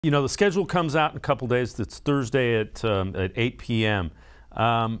The schedule comes out in a couple days. It's Thursday at 8 p.m.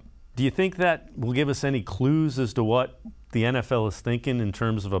 Do you think that will give us any clues as to what the NFL is thinking in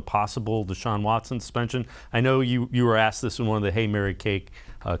terms of a possible Deshaun Watson suspension? I know you were asked this in one of the Hey Mary Cake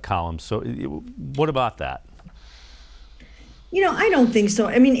columns. So what about that? I don't think so.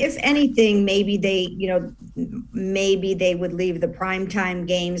 I mean, if anything, maybe they would leave the primetime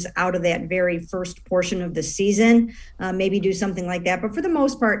games out of that very first portion of the season, maybe do something like that. But for the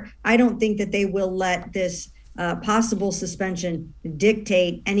most part, I don't think that they will let this possible suspension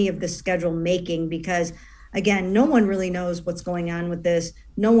dictate any of the schedule making, because, again, no one really knows what's going on with this.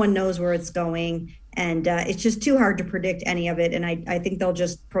 No one knows where it's going. And it's just too hard to predict any of it. And I think they'll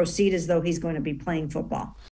just proceed as though he's going to be playing football.